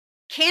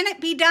Can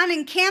it be done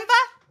in Canva?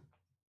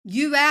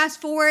 You asked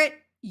for it,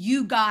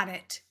 you got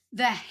it.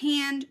 The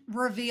hand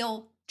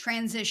reveal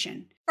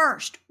transition.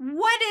 First,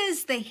 what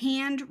is the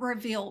hand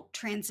reveal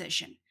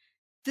transition?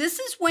 This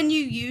is when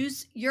you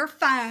use your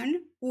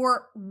phone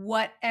or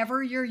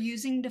whatever you're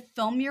using to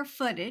film your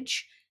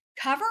footage,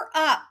 cover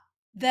up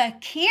the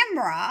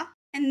camera,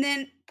 and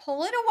then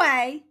pull it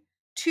away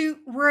to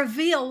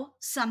reveal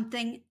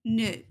something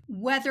new.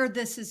 Whether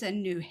this is a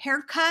new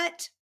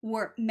haircut,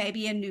 or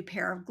maybe a new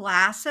pair of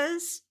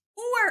glasses,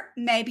 or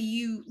maybe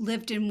you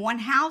lived in one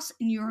house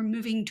and you're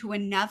moving to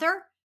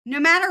another. No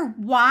matter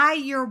why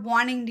you're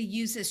wanting to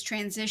use this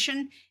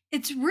transition,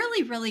 it's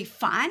really, really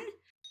fun.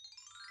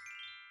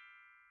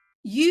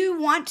 You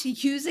want to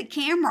use a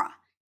camera.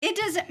 It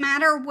doesn't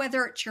matter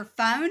whether it's your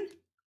phone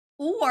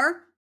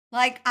or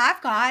like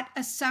I've got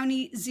a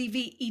Sony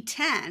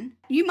ZV-E10.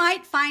 You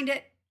might find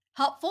it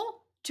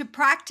helpful to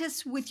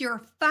practice with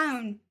your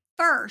phone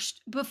first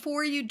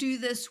before you do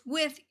this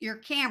with your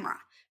camera,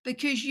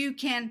 because you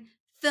can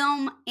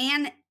film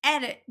and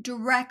edit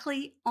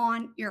directly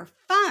on your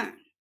phone.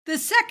 The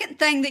second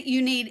thing that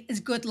you need is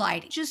good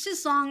lighting. Just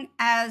as long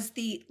as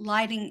the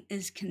lighting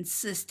is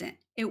consistent,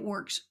 it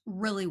works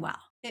really well.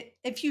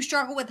 If you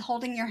struggle with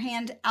holding your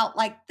hand out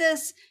like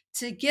this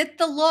to get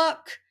the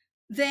look,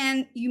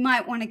 then you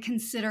might want to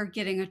consider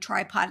getting a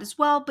tripod as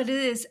well, but it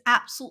is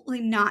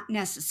absolutely not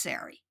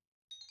necessary.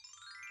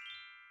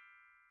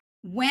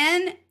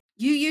 When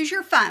you use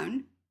your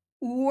phone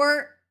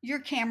or your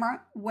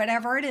camera,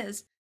 whatever it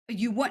is,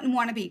 you wouldn't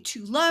want to be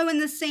too low in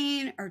the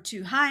scene or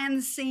too high in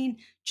the scene.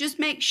 Just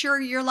make sure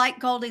you're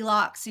like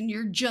Goldilocks and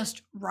you're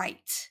just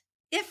right.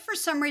 If for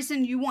some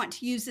reason you want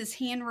to use this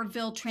hand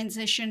reveal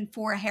transition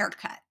for a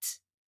haircut,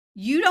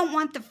 you don't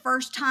want the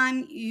first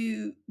time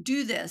you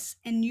do this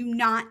and you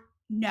not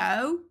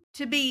know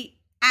to be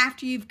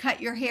after you've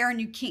cut your hair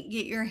and you can't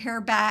get your hair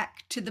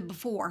back to the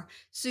before.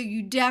 So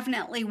you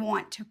definitely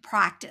want to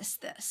practice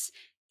this.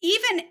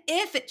 Even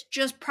if it's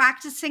just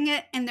practicing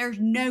it and there's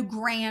no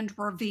grand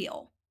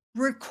reveal,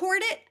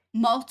 record it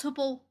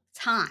multiple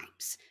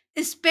times,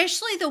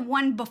 especially the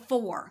one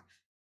before.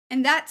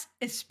 And that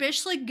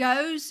especially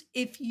goes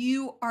if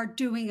you are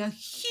doing a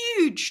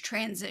huge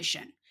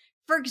transition.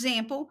 For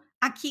example,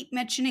 I keep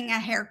mentioning a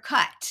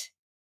haircut.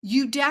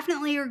 You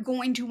definitely are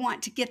going to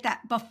want to get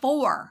that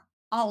before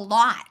a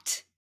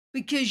lot,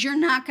 because you're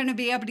not going to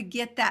be able to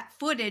get that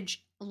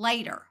footage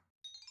later.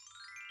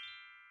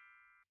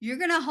 You're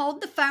going to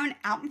hold the phone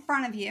out in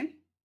front of you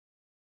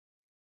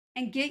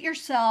and get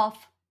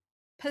yourself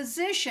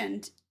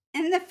positioned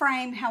in the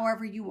frame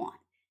however you want.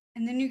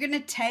 And then you're going to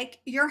take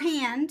your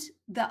hand,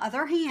 the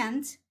other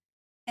hand,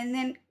 and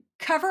then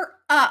cover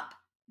up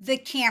the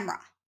camera.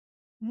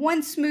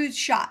 One smooth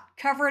shot,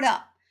 cover it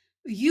up.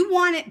 You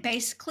want it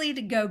basically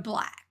to go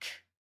black.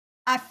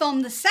 I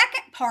filmed the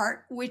second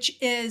part,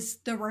 which is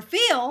the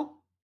reveal.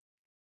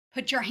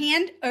 Put your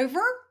hand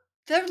over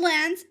the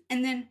lens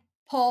and then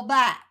pull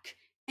back,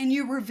 and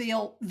you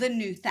reveal the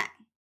new thing.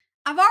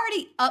 I've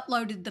already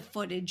uploaded the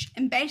footage,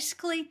 and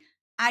basically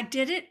I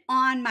did it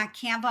on my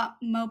Canva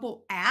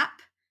mobile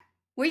app.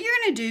 What you're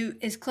going to do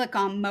is click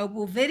on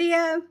mobile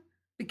video,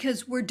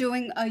 because we're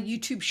doing a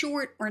YouTube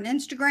short or an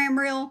Instagram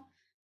reel,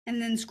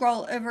 and then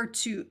scroll over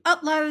to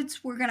uploads.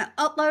 We're going to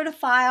upload a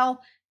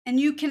file, and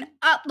you can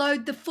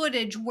upload the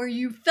footage where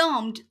you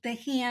filmed the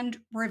hand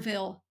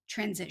reveal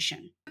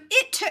transition.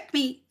 It took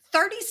me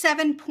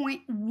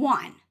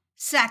 37.1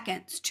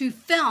 seconds to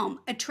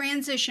film a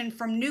transition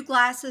from new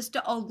glasses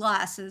to old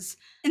glasses.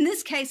 In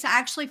this case, I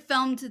actually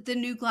filmed the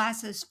new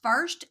glasses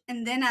first,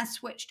 and then I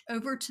switched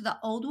over to the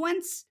old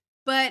ones.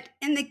 But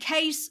in the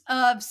case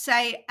of,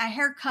 say, a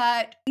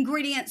haircut,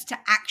 ingredients to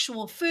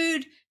actual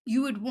food,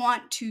 you would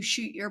want to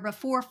shoot your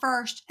before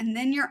first and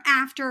then your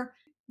after.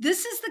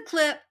 This is the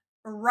clip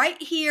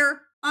right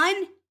here,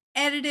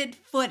 unedited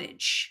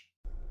footage.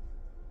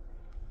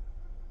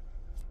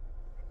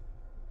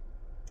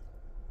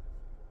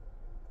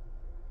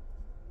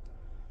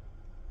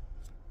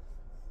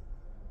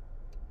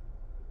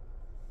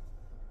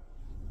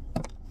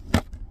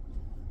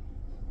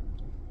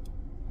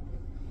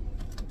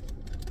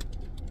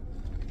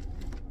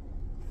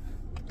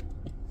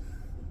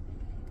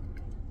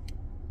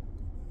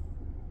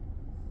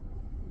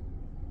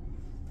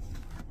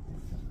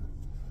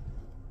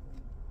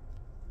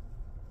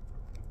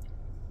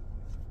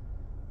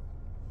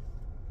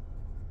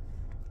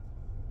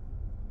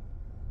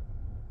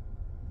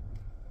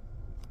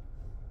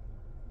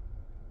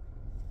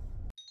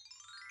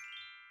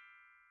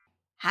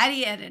 How do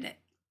you edit it?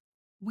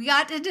 We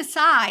got to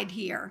decide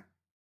here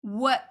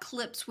what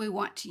clips we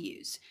want to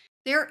use.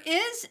 There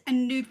is a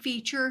new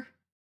feature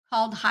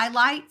called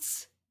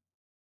highlights.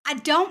 I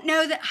don't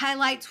know that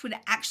highlights would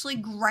actually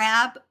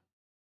grab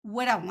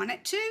what I want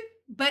it to,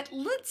 but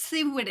let's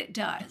see what it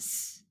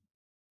does.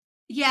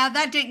 Yeah,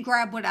 that didn't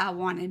grab what I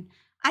wanted.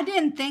 I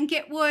didn't think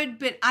it would,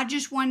 but I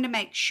just wanted to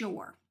make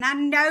sure. And I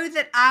know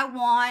that I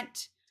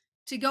want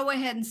to go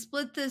ahead and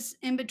split this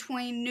in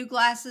between new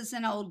glasses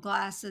and old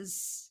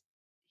glasses.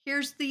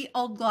 Here's the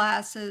old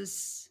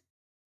glasses.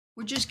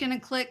 We're just going to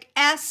click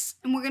S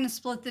and we're going to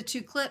split the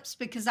two clips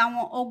because I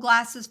want old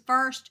glasses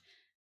first.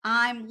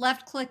 I'm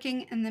left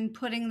clicking and then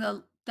putting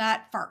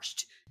that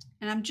first.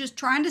 And I'm just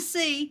trying to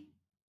see.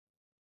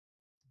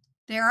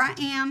 There I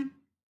am.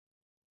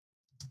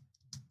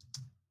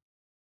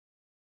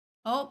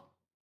 Oh,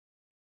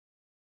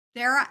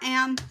 there I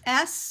am.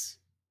 S.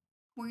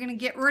 We're going to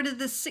get rid of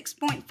the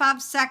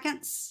 6.5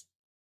 seconds.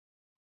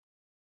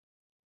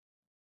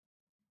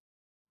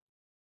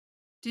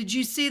 Did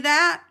you see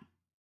that?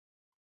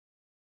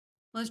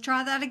 Let's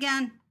try that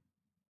again.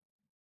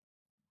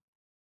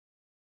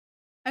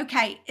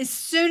 Okay, as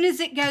soon as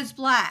it goes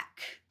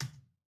black,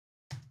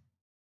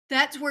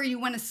 that's where you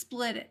want to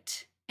split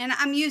it. And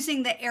I'm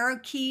using the arrow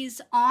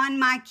keys on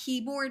my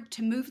keyboard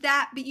to move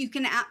that, but you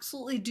can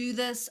absolutely do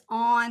this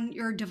on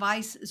your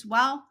device as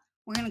well.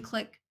 We're going to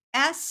click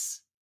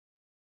S.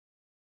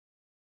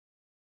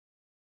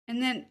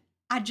 And then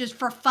I just,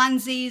 for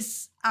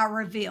funsies, I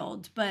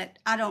revealed, but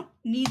I don't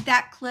need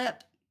that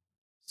clip.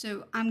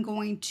 So I'm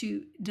going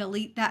to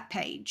delete that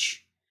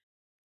page.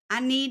 I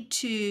need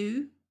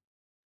to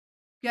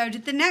go to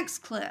the next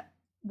clip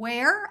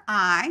where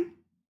I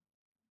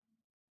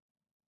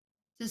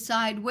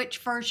decide which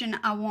version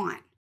I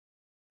want.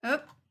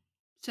 Oh,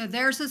 so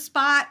there's a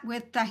spot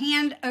with the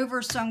hand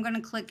over, so I'm going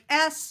to click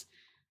S.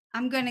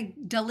 I'm going to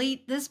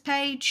delete this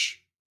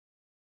page.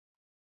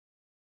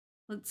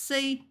 Let's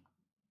see.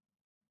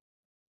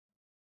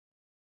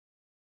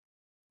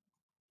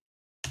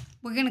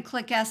 We're going to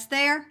click S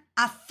there.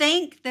 I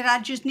think that I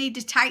just need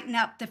to tighten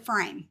up the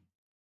frame.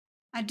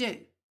 I do.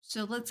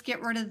 So let's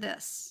get rid of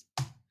this.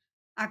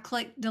 I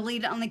click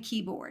delete on the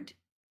keyboard.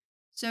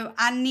 So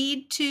I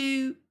need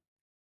to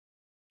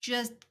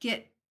just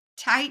get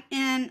tight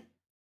in,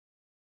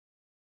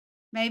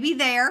 maybe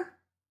there.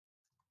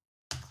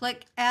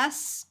 Click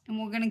S and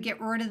we're going to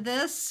get rid of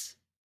this.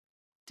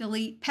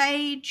 Delete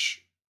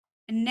page.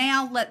 And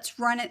now let's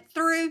run it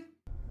through.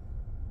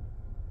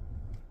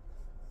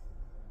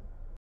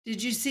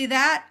 Did you see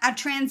that? I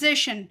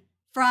transitioned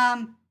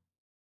from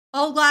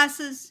old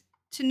glasses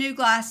to new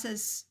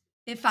glasses.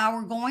 If I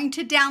were going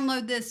to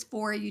download this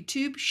for a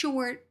YouTube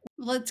short,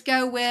 let's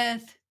go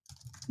with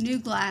new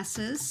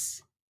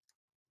glasses.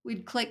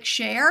 We'd click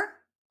share,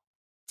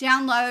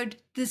 download.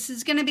 This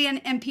is going to be an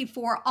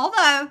MP4,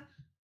 although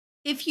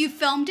if you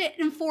filmed it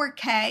in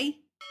 4K,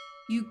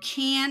 you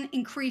can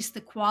increase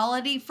the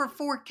quality for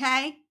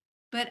 4K,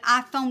 but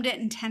I filmed it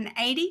in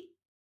 1080,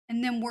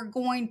 and then we're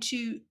going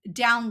to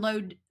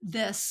download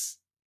this.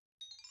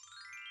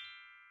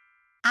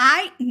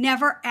 I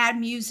never add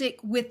music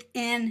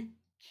within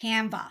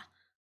Canva.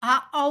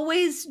 I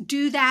always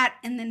do that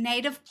in the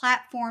native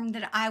platform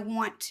that I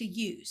want to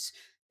use,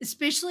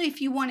 especially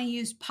if you want to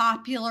use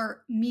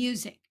popular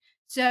music.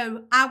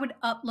 So I would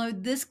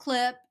upload this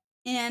clip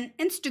in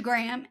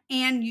Instagram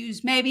and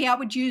use, maybe I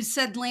would use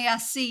Suddenly I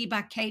See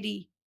by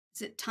Katie.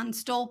 Is it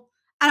Tunstall?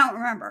 I don't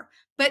remember,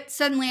 but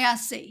Suddenly I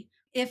See.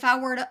 If I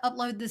were to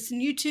upload this in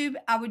YouTube,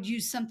 I would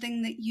use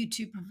something that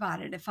YouTube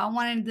provided. If I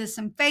wanted this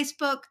in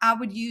Facebook, I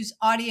would use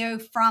audio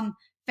from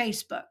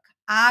Facebook.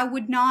 I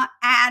would not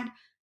add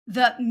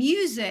the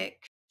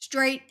music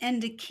straight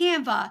into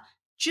Canva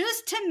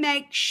just to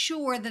make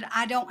sure that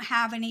I don't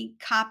have any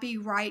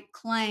copyright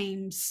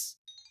claims.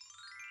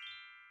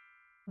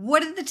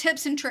 What are the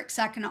tips and tricks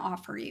I can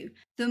offer you?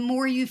 The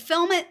more you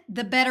film it,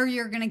 the better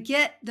you're going to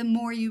get. The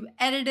more you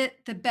edit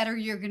it, the better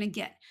you're going to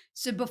get.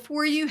 So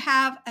before you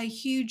have a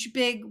huge,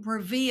 big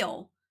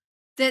reveal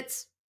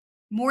that's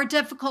more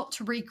difficult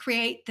to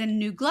recreate than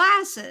new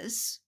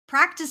glasses,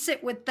 practice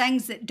it with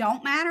things that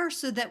don't matter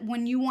so that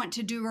when you want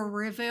to do a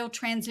reveal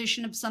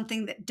transition of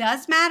something that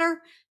does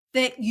matter,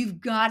 that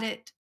you've got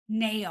it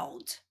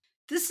nailed.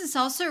 This is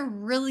also a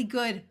really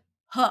good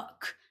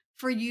hook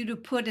for you to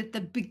put at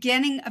the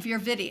beginning of your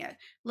video.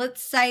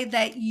 Let's say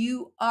that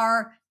you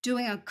are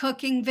doing a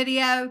cooking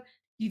video.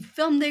 You've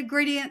filmed the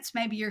ingredients.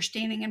 Maybe you're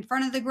standing in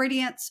front of the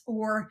ingredients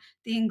or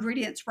the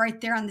ingredients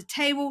right there on the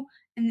table.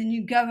 And then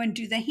you go and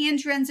do the hand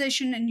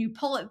transition and you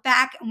pull it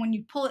back. And when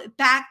you pull it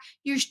back,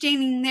 you're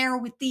standing there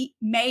with the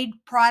made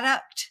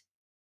product.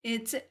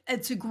 It's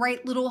a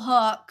great little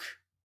hook.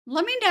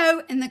 Let me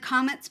know in the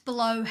comments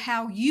below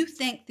how you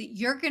think that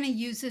you're going to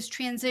use this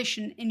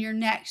transition in your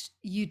next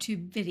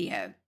YouTube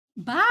video.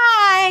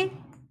 Bye.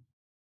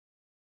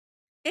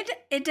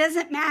 It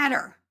doesn't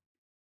matter.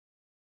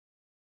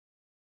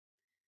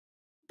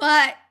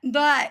 But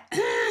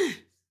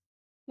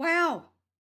wow.